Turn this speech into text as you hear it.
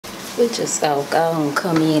We just go and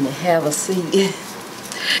come in and have a seat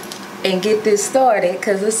and get this started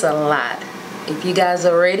because it's a lot. If you guys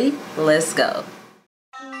are ready, let's go.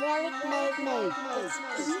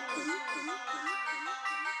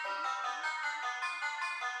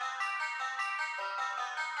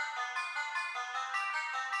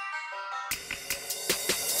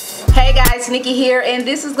 Hey guys, Nikki here, and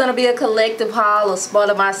this is going to be a collective haul of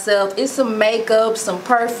Spoiling Myself. It's some makeup, some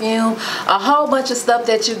perfume, a whole bunch of stuff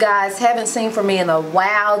that you guys haven't seen from me in a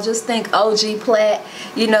while. Just think OG Plat,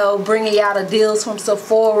 you know, bringing y'all the deals from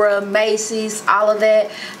Sephora, Macy's, all of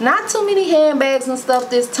that. Not too many handbags and stuff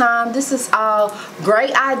this time. This is all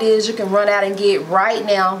great ideas you can run out and get right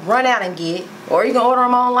now. Run out and get. Or you can order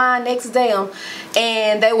them online next day,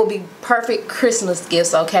 and they will be perfect Christmas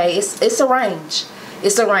gifts, okay? It's a range.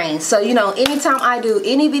 It's a range. So, you know, anytime I do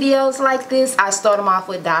any videos like this, I start them off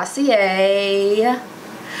with Dossier.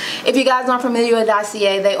 If you guys aren't familiar with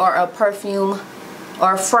Dossier, they are a perfume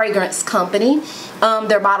or fragrance company.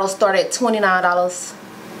 Their bottles start at $29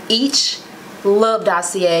 each. Love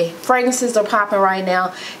Dossier. Fragrances are popping right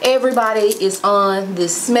now. Everybody is on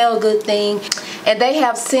this smell good thing. And they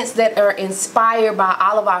have scents that are inspired by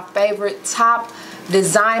all of our favorite top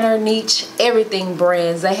designer, niche, everything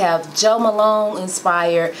brands. They have Joe Malone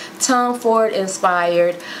inspired, Tom Ford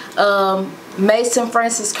inspired, Mason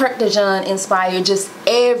Francis Kirkdejohn inspired, just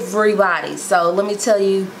everybody. So let me tell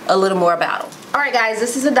you a little more about them. Alright guys,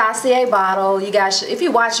 this is a Dossier bottle. You guys, if you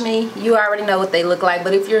watch me, you already know what they look like,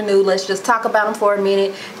 but if you're new, let's just talk about them for a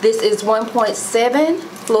minute. This is 1.7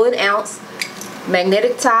 fluid ounce,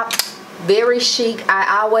 magnetic top, very chic.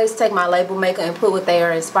 I always take my label maker and put what they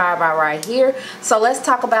are inspired by right here. So let's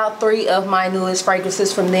talk about 3 of my newest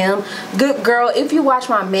fragrances from them. Good Girl, if you watch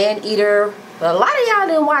my Man Eater, a lot of y'all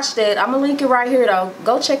didn't watch that. I'm gonna link it right here though.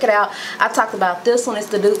 Go check it out. I talked about this one. It's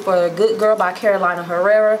the dupe for Good Girl by Carolina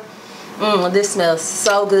Herrera. This smells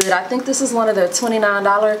so good. I think this is one of their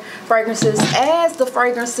 $29 fragrances. As the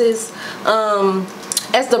fragrances,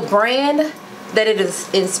 as the brand that it is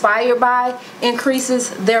inspired by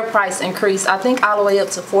increases, their price increase. I think all the way up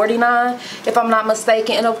to $49 if I'm not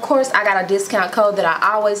mistaken. And of course I got a discount code that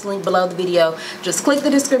I always link below the video. Just click the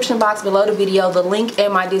description box below the video. The link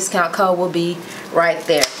and my discount code will be right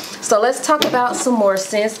there. So let's talk about some more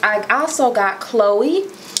scents. I also got Chloe.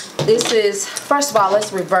 This is, first of all,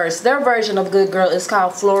 let's reverse. Their version of Good Girl is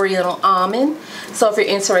called Floral Almond. So if you're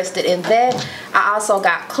interested in that. I also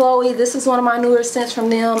got Chloe. This is one of my newer scents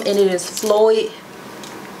from them, and it is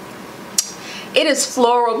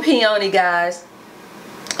Floral Peony, guys.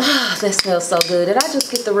 Oh, that smells so good. Did I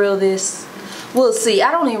just get the real this? We'll see.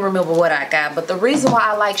 I don't even remember what I got, but the reason why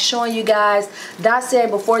I like showing you guys Dossier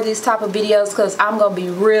before these type of videos, because I'm going to be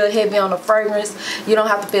real heavy on the fragrance. You don't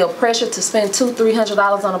have to feel pressure to spend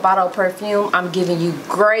 $200–300 on a bottle of perfume. I'm giving you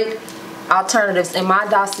great alternatives, and my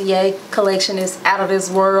Dossier collection is out of this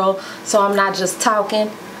world, so I'm not just talking.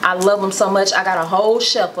 I love them so much. I got a whole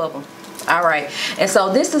shelf of them. All right, and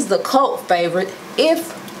so this is the cult favorite.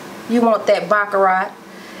 If you want that Baccarat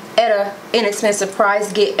at an inexpensive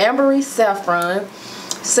price, get Ambery Saffron.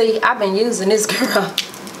 See, I've been using this, girl.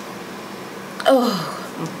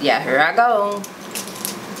 Oh, yeah, here I go.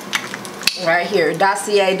 Right here,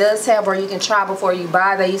 Dossier does have where you can try before you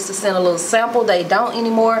buy. They used to send a little sample. They don't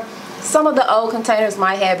anymore. Some of the old containers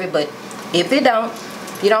might have it, but if it don't,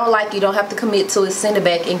 you don't like, you don't have to commit to it. Send it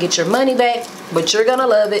back and get your money back, but you're gonna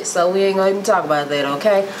love it, so we ain't gonna even talk about that,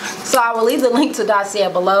 okay? So I will leave the link to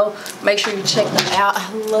Dossier below. Make sure you check them out.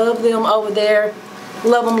 I love them over there.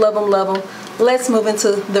 Love them, love them, love them. Let's move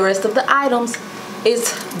into the rest of the items.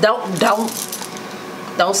 It's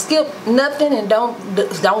don't skip nothing, and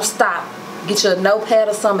don't stop. Get your notepad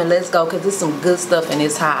or something, let's go, because there's some good stuff in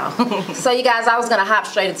this haul. So you guys, I was gonna hop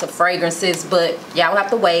straight into fragrances, but y'all have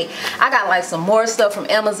to wait. I got like some more stuff from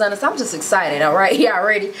Amazon, so I'm just excited. All right, y'all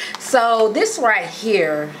ready? So this right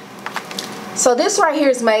here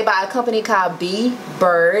is made by a company called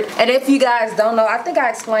Bird. And if you guys don't know, I think I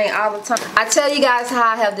explain all the time. I tell you guys how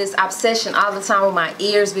I have this obsession all the time with my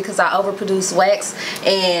ears because I overproduce wax,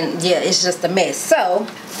 and yeah, it's just a mess. So,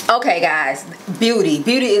 okay guys, beauty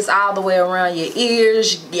is all the way around your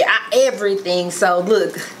ears, yeah, everything. So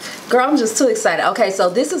look, girl, I'm just too excited. Okay, so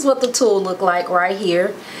this is what the tool look like right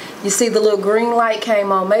here. You see the little green light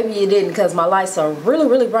came on. Maybe you didn't because my lights are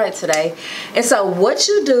really bright today. And so what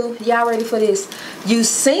you do, y'all ready for this? You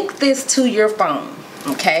sync this to your phone,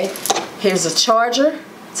 okay? Here's a charger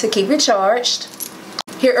to keep it charged.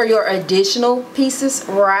 Here are your additional pieces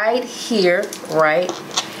right here, right?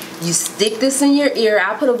 You stick this in your ear.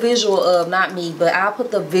 I'll put a visual of, not me, but I'll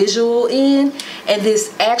put the visual in, and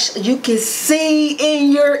this actually, you can see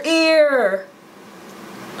in your ear.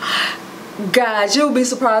 Guys, you'll be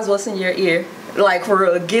surprised what's in your ear. Like, for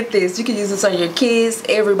real, get this. You can use this on your kids,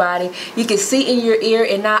 everybody. You can see in your ear,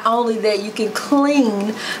 and not only that, you can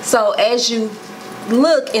clean. So as you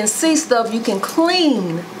look and see stuff, you can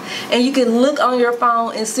clean. And you can look on your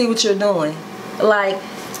phone and see what you're doing. Like,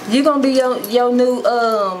 you're going to be your new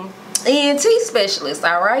ENT specialist,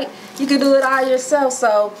 all right? You can do it all yourself.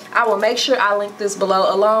 So I will make sure I link this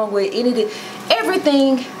below, along with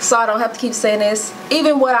everything, so I don't have to keep saying this.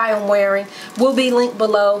 Even what I am wearing will be linked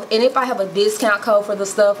below, and if I have a discount code for the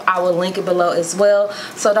stuff, I will link it below as well.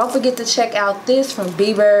 So don't forget to check out this from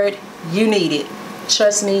B-Bird. You need it.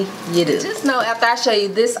 Trust me, you do. Just know, after I show you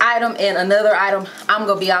this item and another item, I'm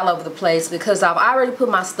gonna be all over the place because I've already put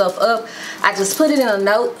my stuff up. I just put it in a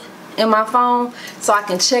note in my phone so I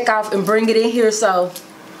can check off and bring it in here, so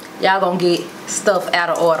y'all gonna get stuff out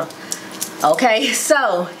of order. Okay,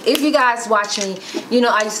 so if you guys watch me, you know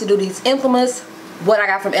I used to do these infamous what I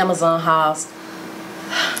got from Amazon hauls.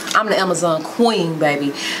 I'm the Amazon queen,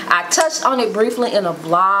 baby. I touched on it briefly in a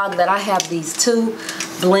vlog that I have these two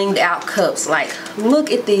blinged out cups. Like,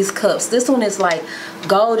 look at these cups. This one is like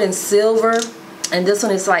gold and silver, and this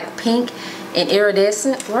one is like pink and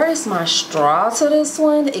iridescent. Where is my straw to this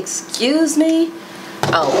one? Excuse me.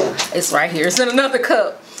 Oh, it's right here. It's in another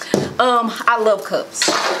cup. I love cups.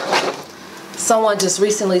 Someone just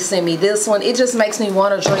recently sent me this one. It just makes me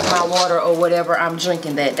want to drink my water or whatever I'm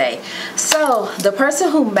drinking that day. So the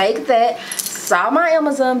person who made that saw my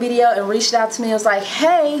Amazon video and reached out to me and was like,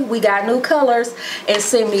 hey, we got new colors, and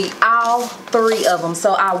sent me all three of them.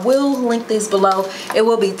 So I will link these below. It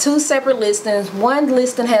will be two separate listings. One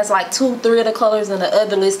listing has like 2-3 of the colors, and the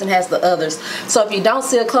other listing has the others. So if you don't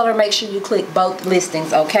see a color, make sure you click both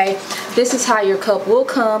listings, okay? This is how your cup will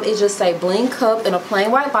come. It just say bling cup in a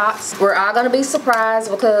plain white box. We're all gonna be surprised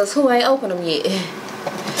because who ain't opened them yet?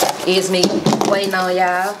 It's me waiting on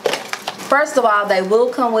y'all. First of all, they will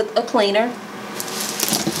come with a cleaner.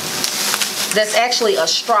 That's actually a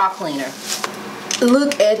straw cleaner.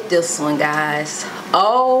 Look at this one, guys.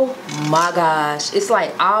 Oh my gosh. It's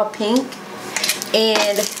like all pink,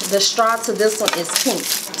 and the straw to this one is pink.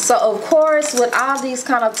 So of course, with all these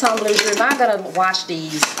kind of tumblers, you're not gonna wash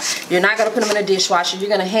these. You're not gonna put them in a dishwasher. You're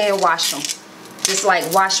gonna hand wash them. Just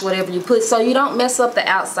like wash whatever you put, so you don't mess up the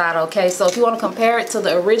outside, okay? So if you want to compare it to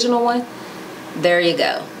the original one, there you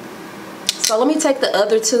go. So let me take the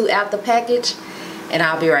other two out the package, and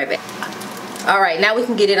I'll be right back. Alright, now we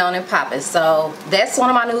can get it on and pop it. So that's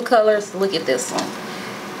one of my new colors. Look at this one.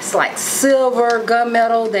 It's like silver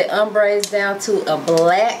gunmetal that ombra's down to a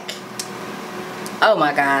black. Oh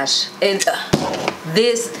my gosh. And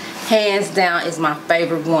this, hands down, is my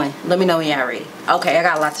favorite one. Let me know when y'all ready. Okay, I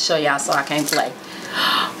got a lot to show y'all, so I can't play.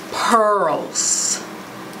 Pearls.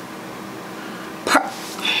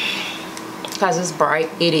 Because it's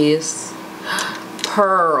bright. It is.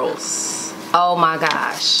 Pearls. Oh my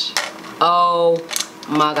gosh. Oh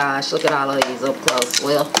my gosh, look at all of these up close.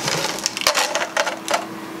 Well,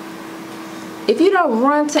 if you don't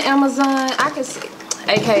run to Amazon, I can see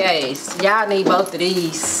AKAs. Y'all need both of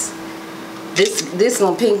these. This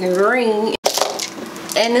one pink and green,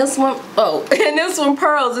 and this one, oh, and this one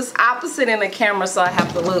pearls. It's opposite in the camera, so I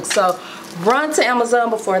have to look. So run to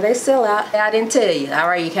Amazon before they sell out. I didn't tell you. All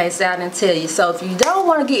right, you can't say I didn't tell you. So if you don't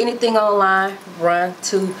want to get anything online, run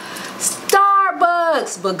to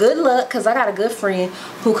Starbucks. But good luck, because I got a good friend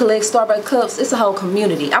who collects Starbucks cups. It's a whole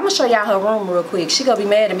community. I'm gonna show y'all her room real quick. She gonna be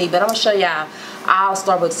mad at me, but I'm gonna show y'all all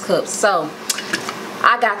Starbucks cups. So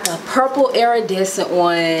I got the purple iridescent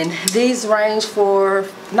one. These range for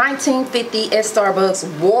 $19.50 at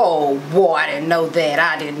Starbucks. Whoa, whoa, I didn't know that.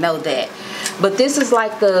 I didn't know that. But this is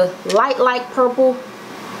like the light purple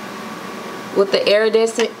with the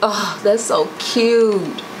iridescent. Oh, that's so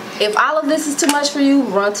cute. If all of this is too much for you,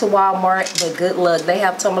 run to Walmart, but good luck. They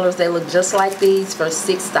have tumblers that look just like these for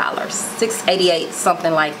 $6, $6.88,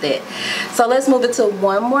 something like that. So let's move it to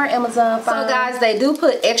one more Amazon find. So guys, they do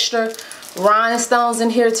put extra rhinestones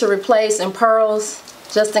in here to replace, and pearls,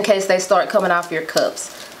 just in case they start coming off your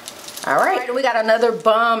cups. All right, we got another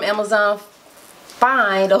bomb Amazon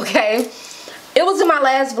find, okay? It was in my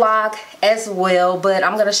last vlog as well, but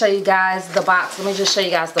I'm gonna show you guys the box. Let me just show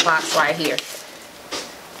you guys the box right here.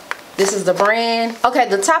 This is the brand. Okay,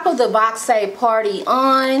 the top of the box say party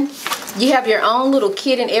on. You have your own little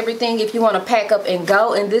kit and everything if you want to pack up and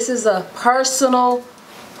go, and this is a personal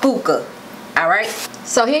hookah. Alright,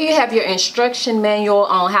 so here you have your instruction manual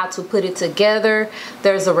on how to put it together.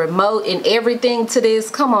 There's a remote and everything to this.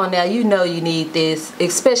 Come on now, you know you need this,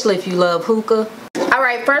 especially if you love hookah.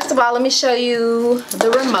 Alright, first of all, let me show you the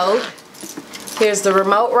remote. Here's the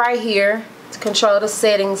remote right here to control the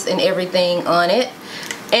settings and everything on it.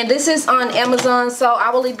 And this is on Amazon, so I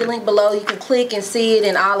will leave the link below. You can click and see it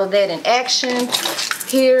and all of that in action.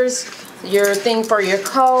 Here's your thing for your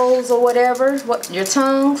colds or whatever, your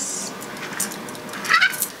tongues.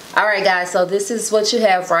 Alright guys, so this is what you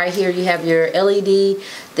have right here. You have your LED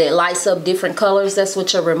that lights up different colors. That's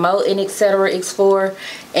what your remote and etc. is for.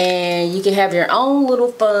 And you can have your own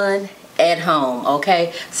little fun at home,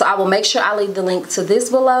 okay? So I will make sure I leave the link to this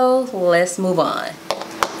below. Let's move on.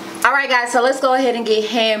 Alright guys, so let's go ahead and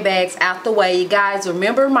get handbags out the way. You guys,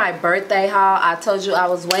 remember my birthday haul? I told you I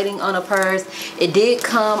was waiting on a purse. It did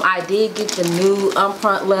come. I did get the new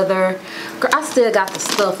front leather. I still got the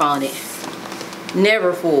stuff on it.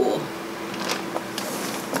 Never full.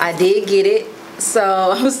 I did get it.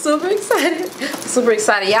 So I'm super excited. Super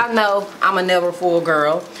excited. Y'all know I'm a never full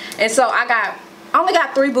girl. And so I only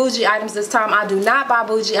got 3 bougie items this time. I do not buy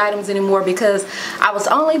bougie items anymore because I was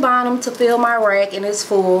only buying them to fill my rack and it's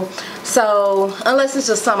full. So unless it's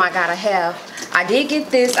just something I gotta have. I did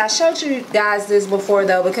get this. I showed you guys this before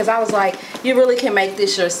though because I was like, you really can make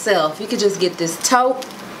this yourself. You could just get this tote,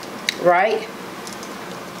 right?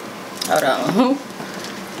 Hold on.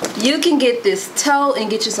 You can get this tote and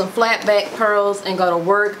get you some flat back pearls and go to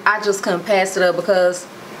work. I just couldn't pass it up because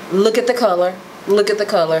look at the color. Look at the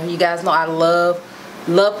color. You guys know I love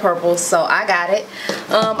purple, so I got it.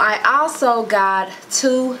 I also got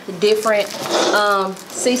 2 different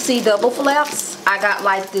CC double flaps. I got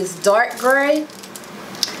like this dark gray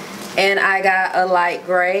and I got a light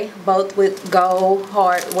gray, both with gold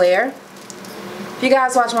hardware. If you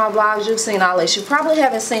guys watch my vlogs, you've seen all this. You probably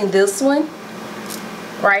haven't seen this one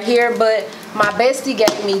right here, but my bestie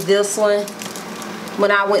gave me this one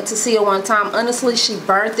when I went to see her one time. Honestly, she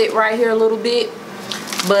burnt it right here a little bit,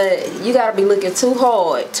 but you gotta be looking too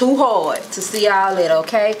hard to see all that,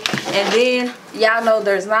 okay? And then y'all know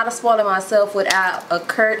there's not a spoiling myself without a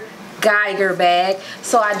KEIGER bag.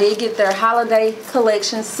 So I did get their holiday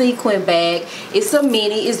collection sequin bag. It's a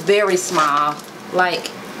mini. It's very small.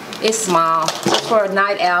 Like, it's small just for a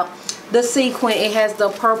night out. The sequin, it has the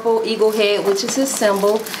purple eagle head, which is his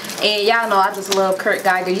symbol. And y'all know I just love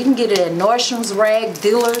KEIGER. You can get it at Nordstrom's, Rag,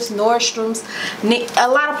 Dealers, Nordstrom's. A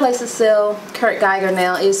lot of places sell KEIGER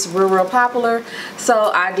now. It's real popular.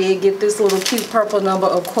 So I did get this little cute purple number.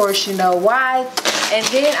 Of course, you know why. And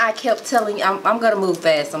then I kept telling you, I'm going to move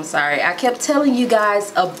fast, I'm sorry. I kept telling you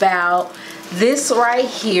guys about this right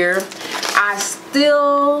here.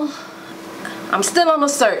 I'm still on the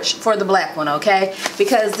search for the black one, okay?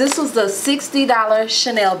 Because this was the $60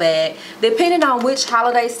 Chanel bag. Depending on which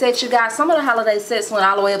holiday set you got, some of the holiday sets went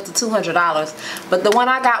all the way up to $200. But the one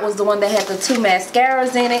I got was the one that had the 2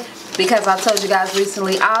 mascaras in it. Because I told you guys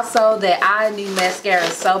recently also that I need mascara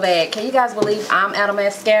so bad. Can you guys believe I'm out of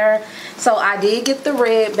mascara? So I did get the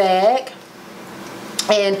red bag.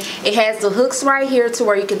 And it has the hooks right here to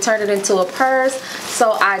where you can turn it into a purse.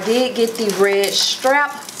 So I did get the red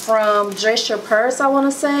strap from Dress Your Purse, I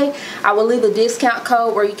want to say. I will leave a discount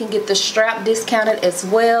code where you can get the strap discounted as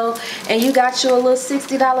well. And you got you a little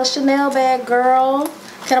 $60 Chanel bag, girl.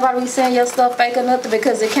 Can't nobody be saying your stuff fake or nothing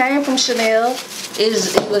because it came from Chanel.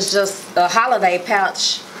 It was just a holiday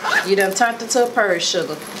pouch. You done turned into a purse,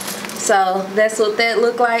 sugar. So that's what that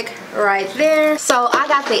looked like right there. So I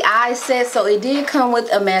got the eye set. So it did come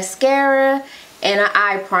with a mascara and an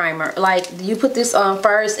eye primer. Like, you put this on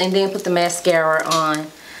first and then put the mascara on.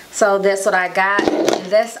 So that's what I got.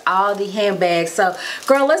 That's all the handbags. So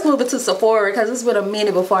girl, let's move it to Sephora because it's been a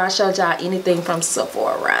minute before I showed y'all anything from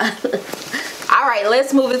Sephora. Alright,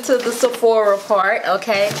 let's move it to the Sephora part,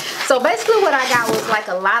 okay? So basically what I got was like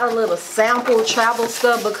a lot of little sample travel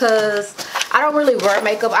stuff because I don't really wear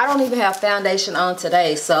makeup. I don't even have foundation on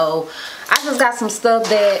today. So I just got some stuff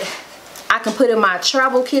that I can put in my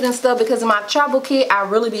travel kit and stuff because in my travel kit I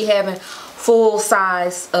really be having full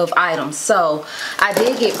size of items. So I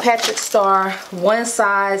did get Patrick Star one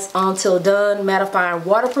size until done mattifying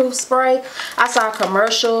waterproof spray. I saw a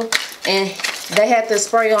commercial and they had this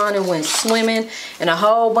spray on and went swimming and a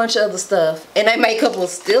whole bunch of other stuff, and their makeup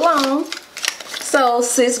was still on, so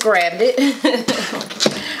sis grabbed it.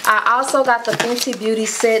 I also got the Fenty Beauty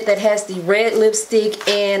set that has the red lipstick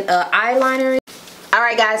and eyeliner.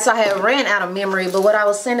 Alright guys, so I had ran out of memory, but what I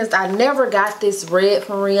was saying is I never got this red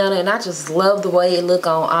from Rihanna, and I just love the way it look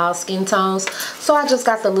on all skin tones. So I just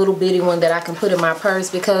got the little bitty one that I can put in my purse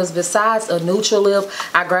because besides a neutral lip,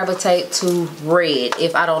 I gravitate to red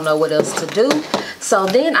if I don't know what else to do. So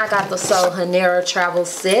then I got the Sol Hanera travel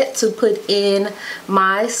set to put in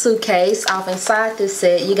my suitcase. Off inside this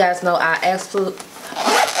set, you guys know I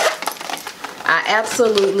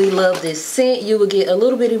absolutely love this scent. You will get a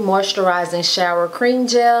little bit of moisturizing shower cream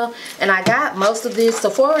gel. And I got most of this.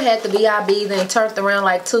 Sephora had the BIB, then turned around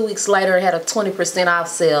like 2 weeks later. It had a 20% off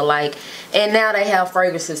sale. And now they have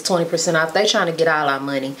fragrances 20% off. They trying to get all our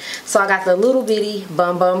money. So I got the little bitty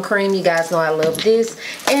Bum Bum cream. You guys know I love this.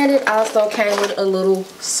 And it also came with a little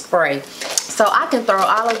spray. So I can throw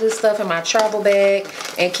all of this stuff in my travel bag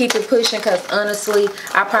and keep it pushing, because honestly,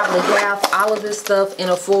 I probably have all of this stuff in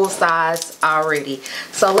a full size already.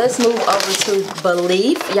 So let's move over to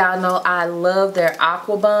Belief. Y'all know I love their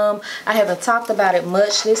Aqua Bomb. I haven't talked about it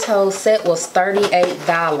much. This whole set was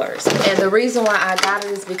 $38. And the reason why I got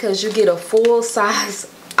it is because you get a full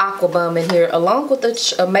size Aqua Bomb in here, along with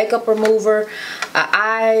a makeup remover,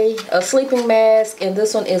 a sleeping mask, and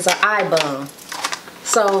this one is an eye balm.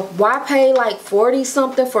 So why pay like 40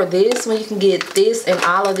 something for this when you can get this and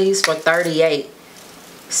all of these for 38?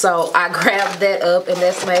 So I grabbed that up, and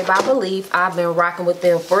that's made by Belief. I've been rocking with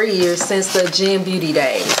them for years, since the Gym Beauty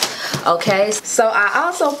days. Okay, so I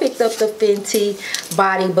also picked up the Fenty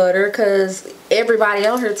body butter, because everybody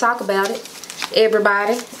on here talk about it.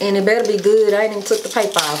 Everybody, and it better be good. I ain't even took the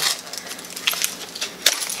paper off.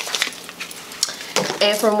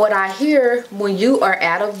 And from what I hear, when you are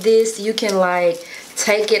out of this, you can like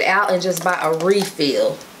take it out and just buy a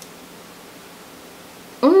refill.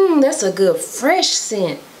 That's a good fresh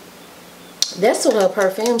scent. That's what her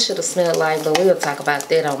perfume should have smelled like, but we'll talk about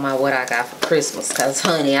that on my what I got for Christmas, because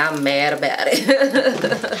honey, I'm mad about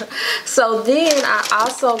it. So then I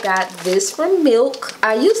also got this from Milk.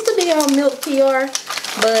 I used to be on Milk PR,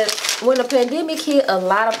 but when the pandemic hit, a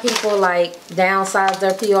lot of people like downsized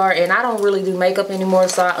their PR, and I don't really do makeup anymore,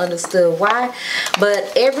 so I understood why.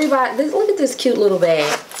 But everybody, look at this cute little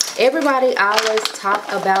bag. Everybody always talk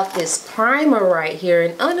about this primer right here,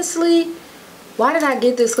 and honestly, why did I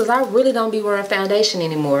get this? Because I really don't be wearing foundation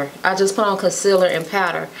anymore. I just put on concealer and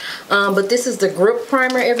powder. But this is the grip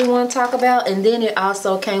primer everyone talk about, and then it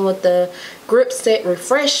also came with the Grip Set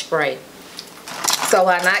Refresh Spray. So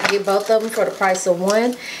why not get both of them for the price of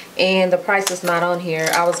one? And the price is not on here.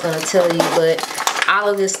 I was going to tell you, but all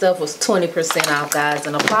of this stuff was 20% off, guys.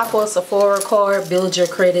 And apply for a Sephora card. Build your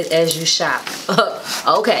credit as you shop.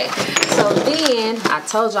 Okay. So then, I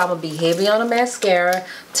told you I'm going to be heavy on a mascara.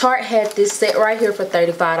 Tarte had this set right here for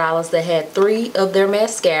 $35 that had 3 of their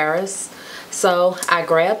mascaras. So I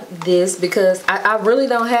grabbed this because I really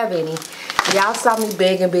don't have any. Y'all saw me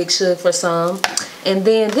begging Big Shug for some. And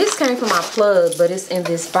then this came from my plug, but it's in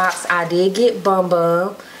this box. I did get Bum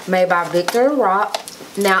Bum, made by Victor and Rock.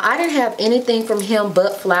 Now, I didn't have anything from him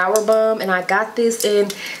but Flower Bomb, and I got this,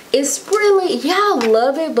 and it's really, y'all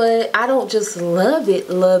love it, but I don't just love it.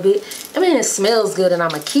 I mean, it smells good, and I'm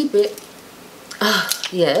going to keep it.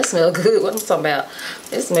 Yeah, it smells good. What I'm talking about?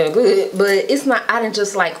 It smells good, but it's not, I didn't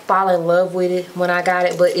just like fall in love with it when I got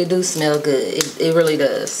it, but it do smell good. It really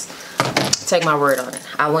does. Take my word on it.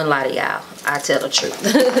 I wouldn't lie to y'all. I tell the truth.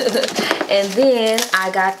 And then I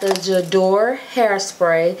got the J'adore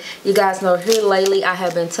hairspray. You guys know here lately I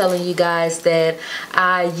have been telling you guys that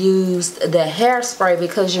I used the hairspray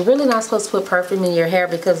because you're really not supposed to put perfume in your hair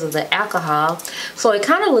because of the alcohol. So it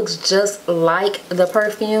kind of looks just like the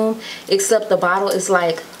perfume, except the bottle is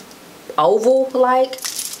like oval like.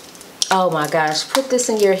 Oh my gosh, put this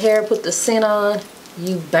in your hair, put the scent on,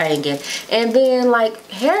 you banging. And then like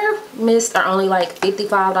hair mists are only like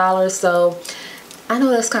 $55, so I know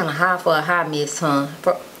that's kind of high for a high mist, huh?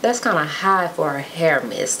 That's kind of high for a hair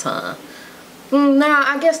mist, huh? Nah,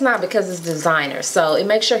 I guess not, because it's designer, so it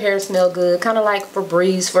makes your hair smell good, kind of like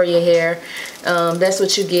Febreze for your hair. That's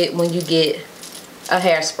what you get when you get a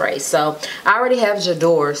hairspray. So I already have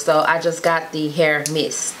J'adore, so I just got the hair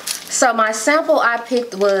mist. So my sample I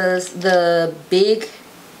picked was the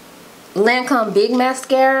Lancome Big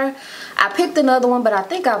Mascara. I picked another one, but I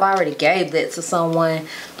think I've already gave that to someone.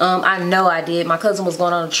 I know I did. My cousin was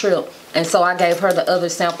going on a trip, and so I gave her the other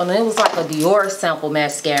sample, and it was like a Dior sample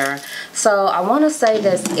mascara. So I want to say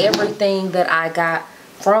that's everything that I got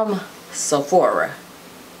from Sephora.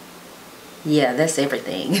 Yeah, that's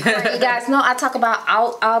everything. You guys know I talk about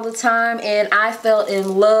all the time, and I fell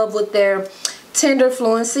in love with their Tender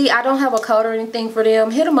Fluency. I don't have a code or anything for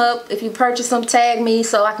them. Hit them up. If you purchase them, tag me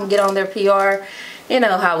so I can get on their PR. You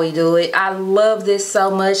know how we do it. I love this so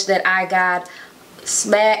much that I got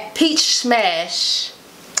Peach Smash.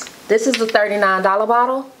 This is the $39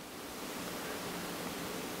 bottle.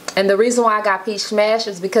 And the reason why I got Peach Smash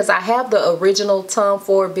is because I have the original Tom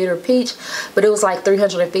Ford Bitter Peach, but it was like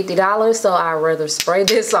 $350, so I'd rather spray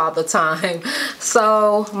this all the time.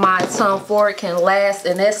 So my Tom Ford can last,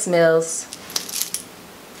 and that smells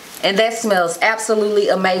absolutely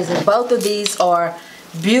amazing. Both of these are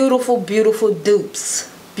beautiful, beautiful dupes.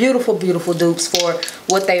 Beautiful, beautiful dupes for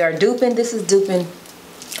what they are duping. This is duping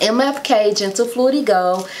MFK Gentle Fluidity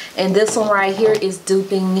Gold, and this one right here is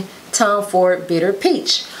duping Tom Ford Bitter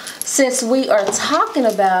Peach. Since we are talking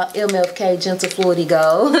about MFK Gentle Fluidity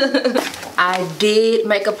Gold, I did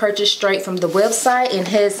make a purchase straight from the website, and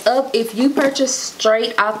heads up, if you purchase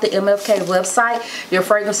straight off the MFK website, your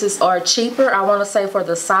fragrances are cheaper. I want to say for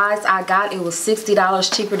the size I got, it was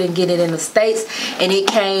 $60 cheaper than getting it in the States, and it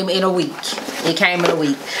came in a week. It came in a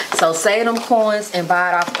week. So save them coins and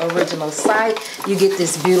buy it off the original site. You get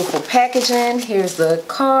this beautiful packaging. Here's the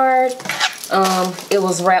card. It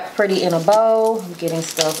was wrapped pretty in a bow. I'm getting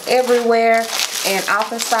stuff everywhere. And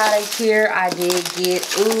off inside of here, I did get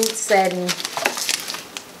Oud Satin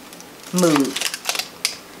Mood.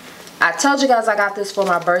 I told you guys I got this for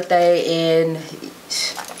my birthday, and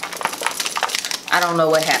I don't know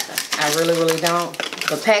what happened. I really, really don't.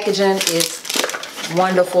 The packaging is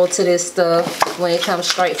wonderful to this stuff when it comes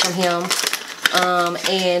straight from him.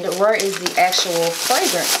 And where is the actual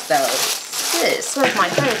fragrance though? This, where's my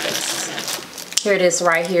fragrance? Here it is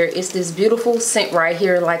right here. It's this beautiful scent right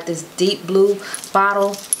here, like this deep blue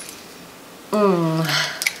bottle.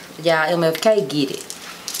 Yeah, MFK get it.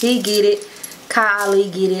 He get it.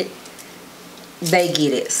 Kylie get it. They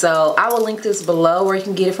get it. So I will link this below where you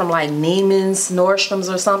can get it from like Neiman's, Nordstrom's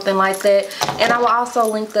or something like that. And I will also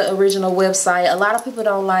link the original website. A lot of people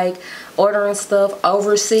don't like ordering stuff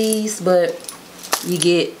overseas, but you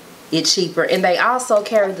get it cheaper. And they also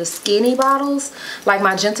carry the skinny bottles, like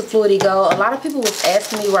my Gentle Fluidity Gold. A lot of people was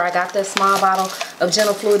asking me where I got that small bottle of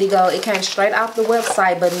Gentle Fluidity Gold. It came straight off the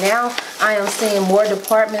website, but now I am seeing more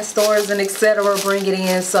department stores and etc. bring it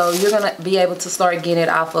in, so you're gonna be able to start getting it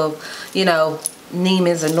off of, you know,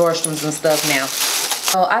 Neiman's and Nordstrom's and stuff now.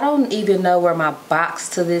 So I don't even know where my box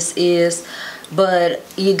to this is, but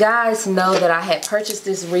you guys know that I had purchased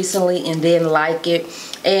this recently and didn't like it.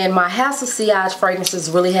 And my House of Sillage fragrances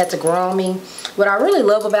really had to grow on me. What I really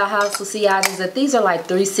love about House of Sillage is that these are like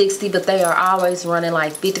 $360, but they are always running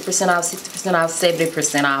like 50% off, 60% off,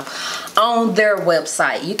 70% off on their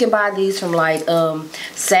website. You can buy these from like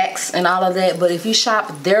Saks and all of that, but if you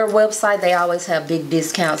shop their website, they always have big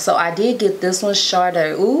discounts. So I did get this one, Charde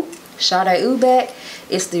Oud back.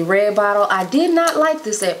 It's the red bottle. I did not like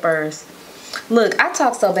this at first. Look, I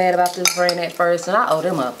talked so bad about this brand at first, and I owe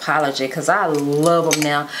them an apology because I love them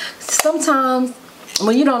now. Sometimes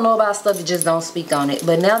when you don't know about stuff, you just don't speak on it.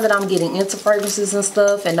 But now that I'm getting into fragrances and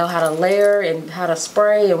stuff and know how to layer and how to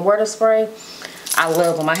spray and where to spray, I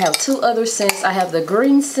love them. I have two other scents. I have the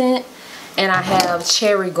green scent and I have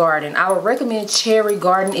Cherry Garden. I would recommend Cherry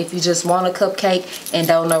Garden if you just want a cupcake and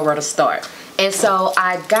don't know where to start. And so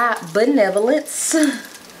I got Benevolence.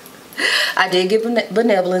 I did get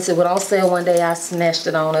Benevolence. It went on sale one day. I snatched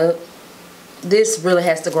it on up. This really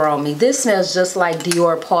has to grow on me. This smells just like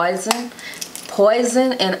Dior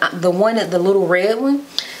Poison, and the little red one.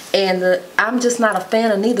 And I'm just not a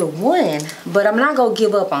fan of neither one, but I'm not gonna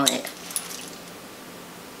give up on it.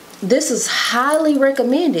 This is highly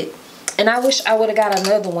recommended, and I wish I would have got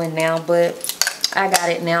another one now, but I got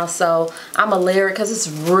it now. So I'm gonna layer it because it's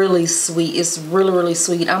really sweet. It's really, really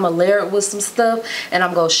sweet. I'm gonna layer it with some stuff, and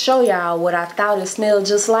I'm gonna show y'all what I thought it smelled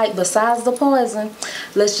just like besides the poison.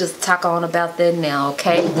 Let's just talk on about that now,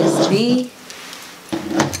 okay? This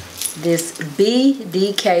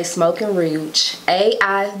BDK Smoking Rouge,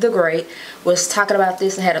 AI the Great, was talking about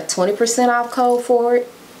this and had a 20% off code for it.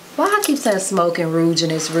 Why I keep saying Smoking Rouge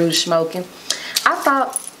and it's Rouge Smoking? I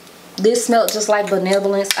thought this smelled just like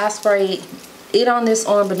Benevolence. I sprayed it on this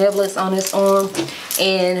arm, Benevolence on this arm,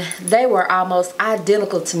 and they were almost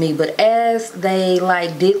identical to me. But as they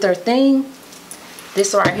like did their thing,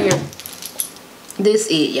 this right here, this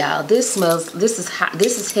it, y'all. This smells. This is hot.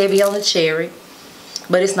 This is heavy on the cherry,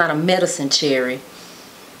 but it's not a medicine cherry.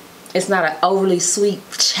 It's not an overly sweet,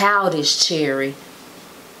 childish cherry.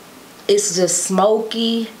 It's just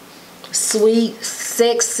smoky, sweet,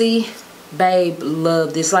 sexy. Babe,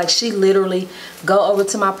 love this. Like, she literally go over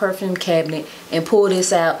to my perfume cabinet and pull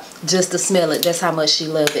this out just to smell it. That's how much she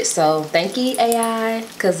loved it. So thank you, AI,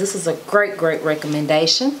 because this is a great, great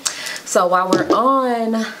recommendation. So while we're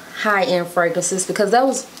on high-end fragrances, because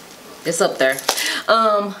it's up there.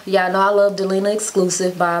 Y'all know I love Delina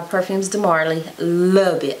Exclusive by Parfums de Marly.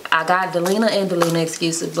 Love it. I got Delina and Delina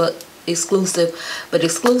Exclusive, but exclusive,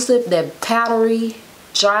 that powdery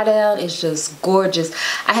dry down is just gorgeous.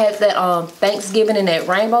 I had that Thanksgiving in that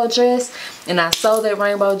rainbow dress, and I sold that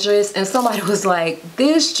rainbow dress, and somebody was like,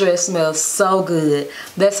 this dress smells so good.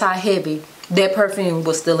 That's how heavy that perfume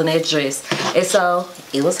was still in that dress. And so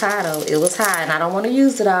it was high though. It was high, and I don't want to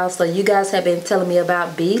use it all. So you guys have been telling me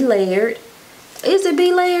about Be Layered Is it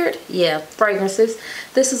be layered? Yeah, fragrances.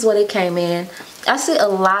 This is what it came in. I see a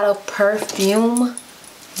lot of perfume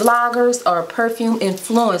vloggers or perfume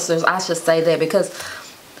influencers, I should say that, because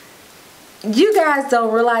you guys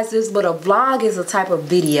don't realize this, but a vlog is a type of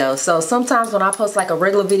video. So sometimes when I post like a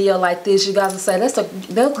regular video like this, you guys will say,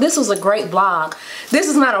 this was a great vlog. This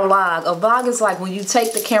is not a vlog. A vlog is like when you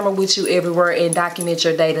take the camera with you everywhere and document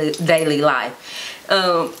your daily life.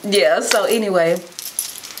 Yeah, so anyway,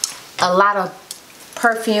 a lot of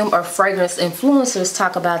perfume or fragrance influencers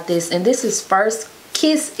talk about this, and this is First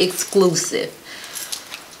Kiss exclusive.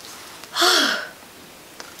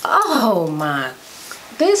 Oh my,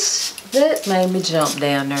 that made me jump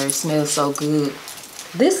down there. It smells so good.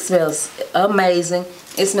 This smells amazing.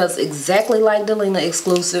 It smells exactly like Delina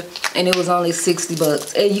exclusive, and it was only 60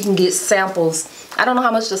 bucks. And you can get samples. I don't know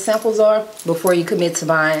how much the samples are before you commit to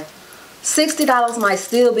buying. $60 might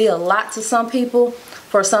still be a lot to some people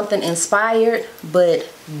for something inspired,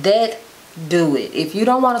 but that do it. If you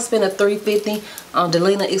don't want to spend a $350 on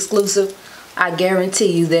Delina exclusive, I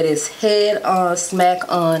guarantee you that it's head on,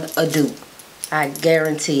 smack on a dupe. I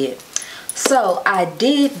guarantee it. So I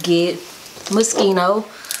did get Moschino.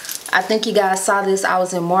 I think you guys saw this. I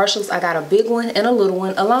was in Marshall's. I got a big one and a little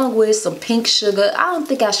one, along with some pink sugar. I don't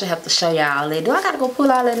think I should have to show y'all that. Do I gotta go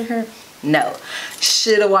pull all that in here? No.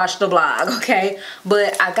 Should have watched the vlog, okay?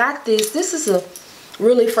 But I got this. This is a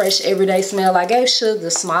really fresh everyday smell. I gave Suge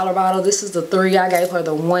the smaller bottle. This is the 3. I gave her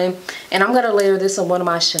the 1. And I'm gonna layer this on one of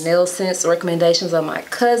my Chanel scents recommendations of my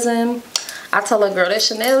cousin. I told her, girl, that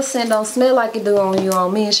Chanel scent don't smell like it do on you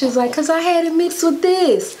on me. And she was like, cause I had it mixed with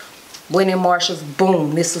this. Went in Marshall's,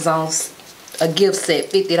 boom, this was on a gift set,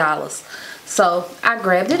 $50. So I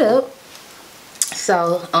grabbed it up.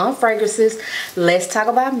 So on fragrances, let's talk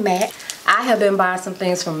about MAC. I have been buying some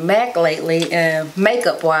things from MAC lately,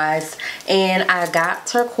 makeup wise, and I got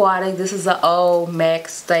Turquoise. This is an old MAC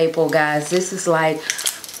staple, guys. This is like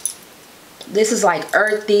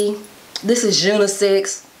earthy. This is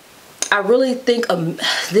unisex. I really think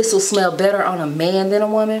this will smell better on a man than a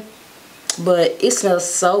woman, but it smells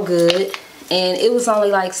so good. And it was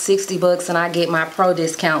only like 60 bucks, and I get my pro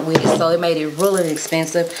discount with it, so it made it really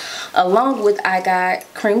expensive. Along with, I got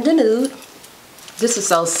Creme de Nude. This is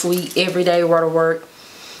so sweet, everyday wear to work,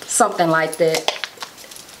 something like that.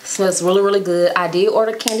 Smells really, really good. I did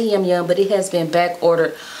order Candy Yum Yum, but it has been back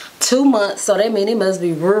ordered 2 months, so that means it must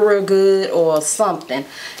be real, real good or something.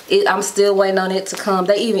 I'm still waiting on it to come.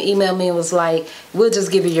 They even emailed me and was like, we'll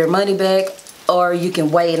just give you your money back, or you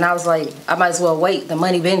can wait. And I was like, I might as well wait. The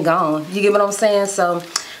money been gone. You get what I'm saying? So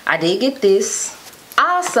I did get this.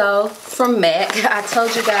 Also from MAC, I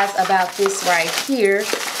told you guys about this right here.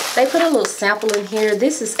 They put a little sample in here.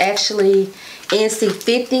 This is actually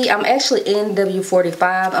NC50. I'm actually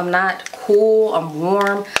NW45. I'm not cool, I'm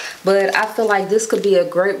warm, but I feel like this could be a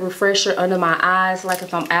great refresher under my eyes, like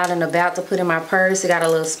if I'm out and about to put in my purse. It got a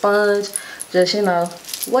little sponge, just, you know,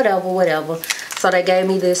 whatever. So they gave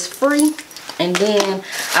me this free. And then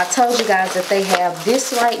I told you guys that they have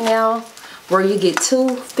this right now where you get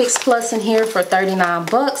 2 Fix Plus in here for 39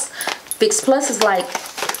 bucks. Fix Plus is like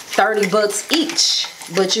 30 bucks each,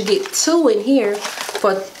 but you get 2 in here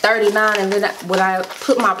for 39. And then when I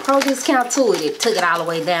put my pro discount to it, it took it all the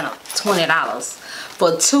way down to $20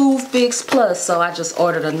 for 2 Fix Plus. So I just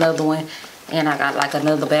ordered another one, and I got like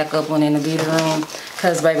another backup one in the beauty room,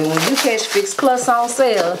 because baby, when you catch Fix Plus on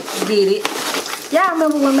sale, get it. Y'all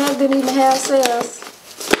remember when MAC didn't even have sales?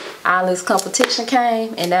 All this competition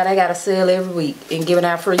came, and now they got a sale every week and giving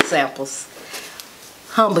out free samples.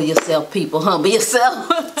 Humble yourself, people. Humble yourself.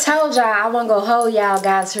 Told y'all I wasn't gonna hold y'all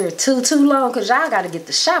guys here too long, because y'all got to get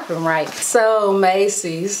the shopping right. So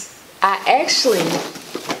Macy's, I actually,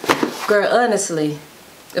 girl, honestly,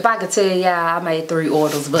 if I could tell y'all, I made 3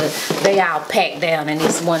 orders, but they all packed down in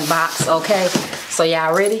this one box, okay? So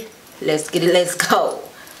y'all ready? Let's get it. Let's go.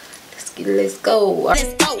 Let's go.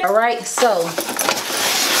 All right, so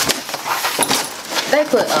they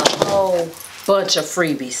put a whole bunch of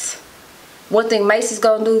freebies. One thing Macy's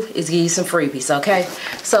gonna do is give you some freebies, okay?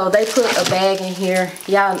 So they put a bag in here.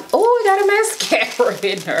 Y'all, oh, it got a mascara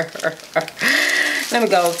in there. Let me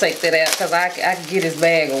go take that out, because I can get this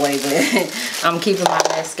bag away, but I'm keeping my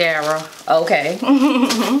mascara. Okay.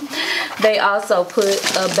 They also put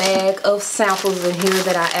a bag of samples in here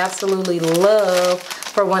that I absolutely love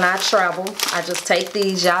for when I travel. I just take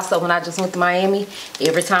these, y'all. So when I just went to Miami,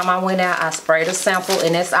 every time I went out, I sprayed a sample,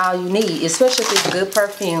 and that's all you need, especially if it's good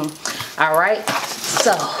perfume. All right.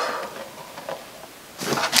 So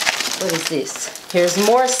what is this? Here's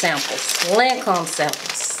more samples. Lancome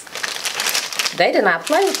samples. They did not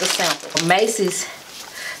play with the sample. Macy's.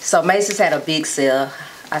 So Macy's had a big sale.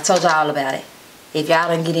 I told you all about it. If y'all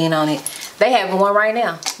didn't get in on it, they have one right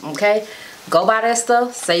now, okay? Go buy that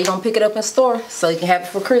stuff. Say you're gonna pick it up in store so you can have it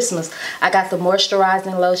for Christmas. I got the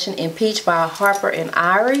moisturizing lotion in peach by Harper and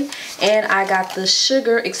Irie, and I got the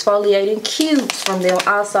sugar exfoliating cubes from them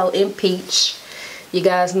also in peach. You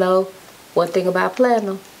guys know one thing about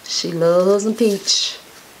Platinum, she loves some peach.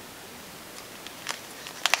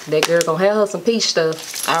 That girl gonna have her some peach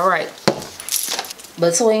stuff. All right,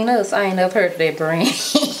 between us, I ain't never heard of that brand.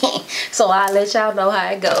 So I'll let y'all know how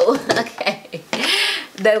it go. Okay,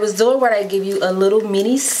 they was doing where they give you a little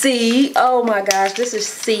mini C. Oh my gosh, this is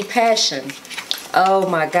C Passion. Oh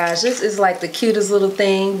my gosh, this is like the cutest little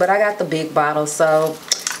thing, but I got the big bottle, so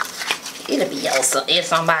it'll be also in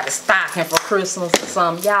somebody's stocking for Christmas or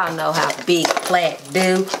something. Y'all know how big Plat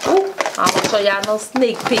do. Ooh, I'm gonna show y'all no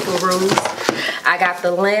sneak peekaroos. I got the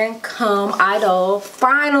Lancome Idol.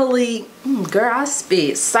 Finally, girl, I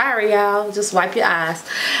spit. Sorry, y'all. Just wipe your eyes.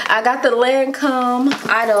 I got the Lancome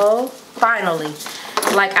Idol. Finally.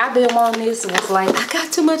 Like, I've been wanting this. It was like, I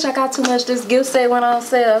got too much. I got too much. This gift set went on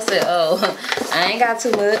sale. I said, oh, I ain't got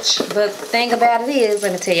too much. But the thing about it is,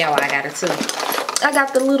 let me tell y'all why I got it too. I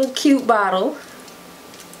got the little cute bottle,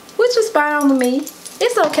 which is fine with me.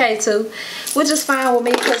 It's okay too, which is fine with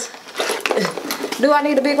me because do I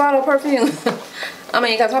need a big bottle of perfume? I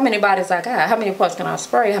mean, because how many bodies I got? How many parts can I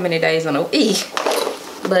spray? How many days in a week?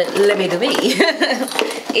 But let me do me.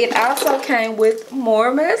 It also came with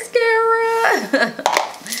more mascara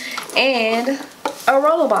and a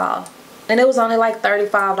rollerball. And it was only like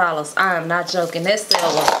 $35. I am not joking. That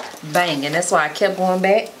sale was banging. That's why I kept going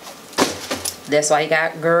back. That's why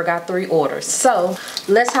girl got 3 orders. So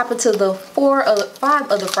let's hop into the 5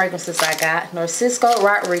 other fragrances I got. Narcisco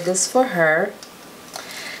Rodriguez for her.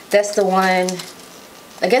 That's the one,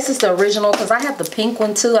 I guess it's the original because I have the pink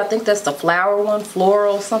one too. I think that's the flower one,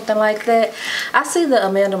 floral, something like that. I see the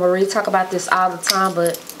Amanda Marie talk about this all the time,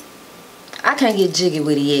 but I can't get jiggy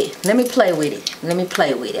with it yet. Let me play with it. Let me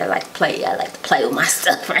play with it. I like to play with my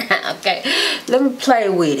stuff around, okay? Let me play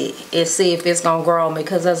with it and see if it's gonna grow on me,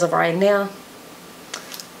 because as of right now,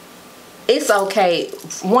 it's okay.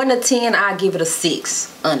 1 to 10, I give it a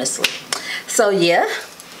 6, honestly. So yeah.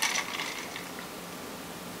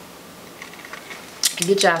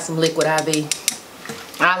 Get y'all some liquid IV.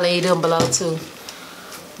 I'll lay them below too.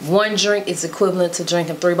 1 drink is equivalent to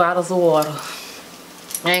drinking 3 bottles of water.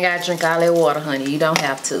 I ain't gotta drink all that water, honey. You don't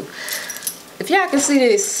have to. If y'all can see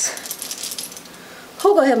this,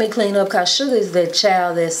 who gonna help me clean up? Cause Sugar is that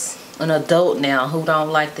child that's an adult now who don't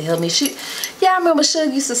like to help me. Y'all remember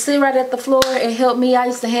Sugar used to sit right at the floor and help me. I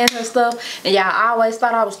used to hand her stuff, and y'all always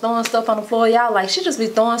thought I was throwing stuff on the floor. Y'all like, she just be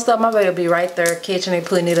throwing stuff. My baby be right there catching it,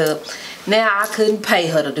 putting it up. Now I couldn't pay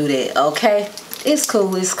her to do that, okay? It's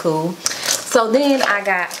cool, it's cool. So then I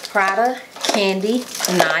got Prada Candy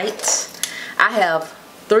Night. I have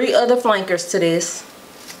 3 other flankers to this.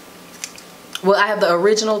 Well, I have the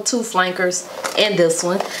original 2 flankers and this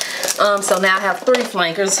one. So now I have 3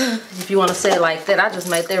 flankers, if you want to say it like that. I just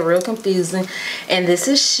made that real confusing. And this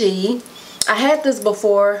is She. I had this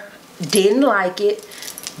before, didn't like it.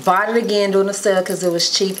 Bought it again during the sale because it was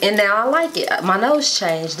cheap, and now I like it. My nose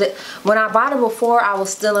changed. When I bought it before, I was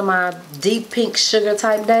still in my deep pink sugar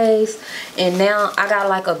type days, and now I got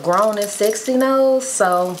like a grown and sexy nose,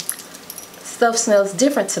 so stuff smells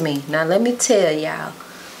different to me. Now let me tell y'all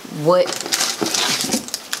what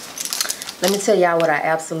I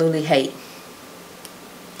absolutely hate.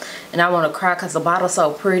 And I want to cry because the bottle's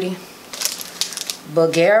so pretty.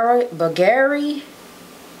 BVGARI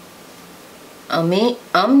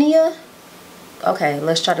OMNIA. Okay,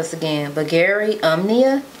 let's try this again. BVGARI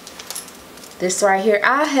OMNIA. This right here,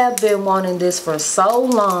 I have been wanting this for so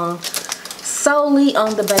long, solely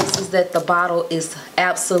on the basis that the bottle is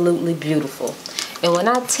absolutely beautiful. And when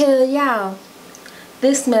I tell y'all,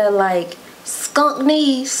 this smells like skunk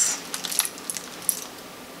knees.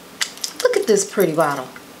 Look at this pretty bottle.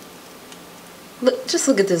 Just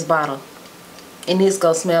look at this bottle. And it's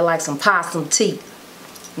gonna smell like some possum teeth.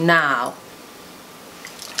 Now,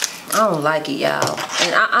 I don't like it, y'all.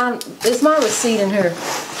 And it's my receipt in here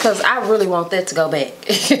because I really want that to go back.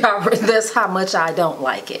 That's how much I don't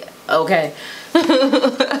like it, okay?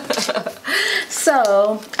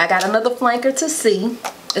 So I got another flanker to see.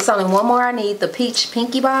 It's only 1 more I need. The peach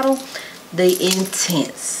pinky bottle, the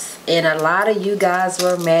Intense. And a lot of you guys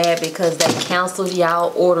were mad because they canceled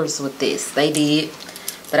y'all orders with this. They did,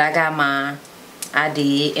 but I got mine. I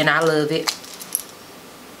did, and I love it.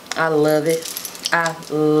 I love it. I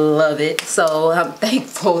love it. So I'm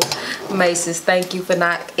thankful. Macy's, thank you for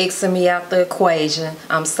not Xing me out the equation.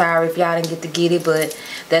 I'm sorry if y'all didn't get to get it, but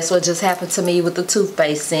that's what just happened to me with the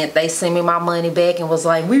toothpaste scent. They sent me my money back and was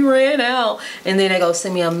like, we ran out. And then they go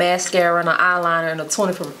send me a mascara and an eyeliner and a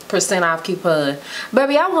 20% off coupon.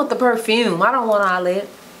 Baby, I want the perfume. I don't want all that,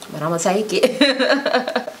 but I'm gonna take it.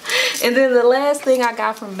 And then the last thing I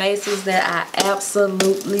got from Macy's that I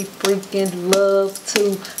absolutely freaking love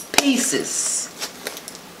to pieces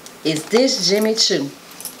is this Jimmy Choo.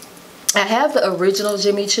 I have the original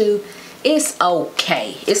Jimmy Choo. It's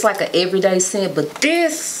okay. It's like an everyday scent, but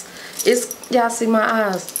this is, y'all see my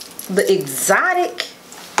eyes, the exotic.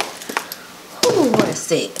 Ooh, what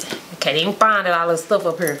is it? Can't even find it, all this stuff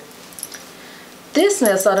up here. This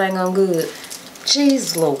smells so dang on good.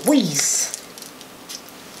 Jeez Louise.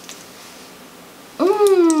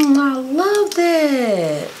 I love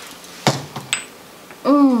that.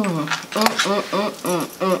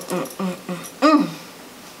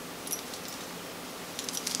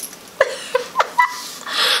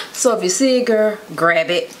 So if you see it, girl,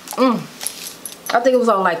 grab it. I think it was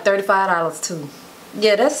on like $35 too.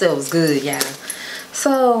 Yeah, that stuff was good, y'all.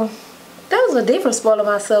 So that was a different spoiler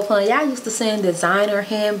myself, huh? Y'all used to send designer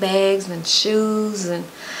handbags and shoes, and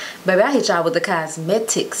baby, I hit y'all with the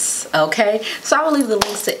cosmetics, okay? So I will leave the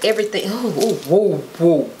links to everything.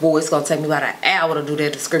 Whoa, it's gonna take me about an hour to do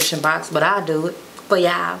that description box, but I'll do it for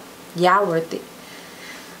y'all. Y'all worth it.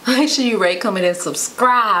 Make sure you rate, comment, and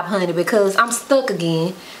subscribe, honey, because I'm stuck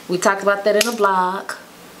again. We talked about that in the blog.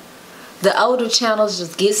 The older channels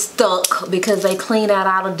just get stuck because they clean out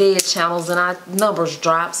all the dead channels and our numbers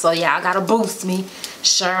drop. So y'all gotta boost me.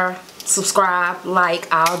 Share, subscribe, like,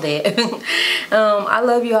 all that. I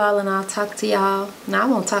love you all, and I'll talk to y'all. No, I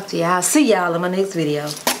won't talk to y'all. See y'all in my next video.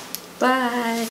 Bye.